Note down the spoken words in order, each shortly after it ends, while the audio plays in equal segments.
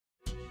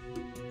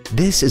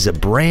This is a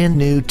brand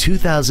new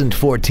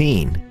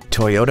 2014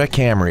 Toyota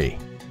Camry.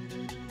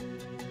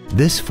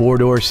 This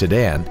four-door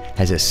sedan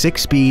has a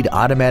 6-speed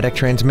automatic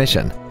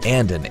transmission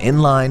and an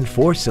inline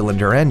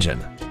 4-cylinder engine.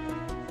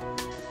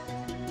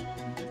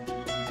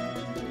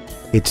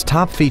 Its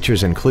top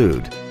features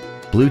include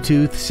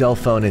Bluetooth cell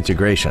phone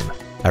integration,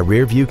 a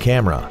rear-view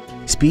camera,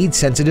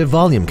 speed-sensitive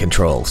volume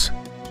controls,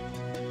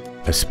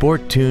 a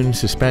sport-tuned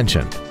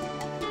suspension,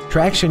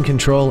 traction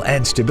control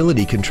and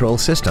stability control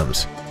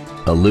systems,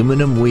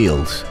 aluminum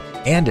wheels,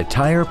 and a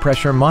tire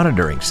pressure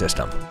monitoring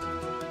system.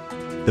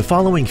 The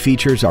following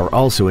features are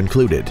also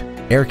included: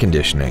 air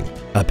conditioning,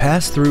 a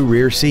pass-through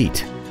rear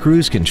seat,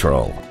 cruise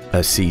control,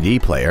 a CD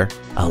player,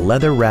 a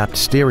leather-wrapped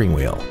steering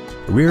wheel,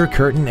 rear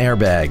curtain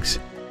airbags,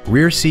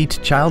 rear seat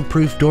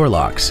child-proof door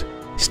locks,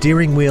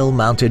 steering wheel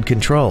mounted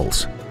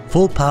controls,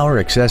 full power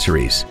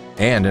accessories,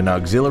 and an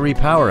auxiliary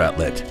power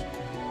outlet.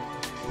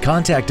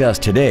 Contact us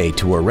today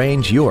to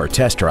arrange your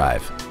test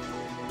drive.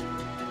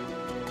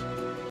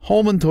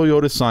 Holman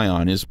Toyota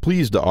Scion is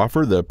pleased to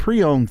offer the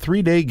pre-owned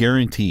 3-day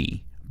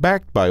guarantee.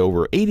 Backed by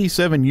over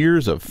 87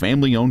 years of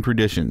family-owned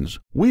traditions,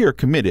 we are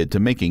committed to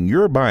making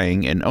your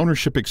buying and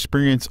ownership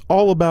experience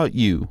all about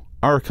you,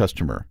 our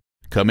customer.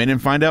 Come in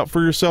and find out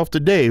for yourself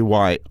today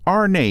why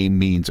our name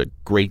means a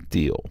great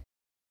deal.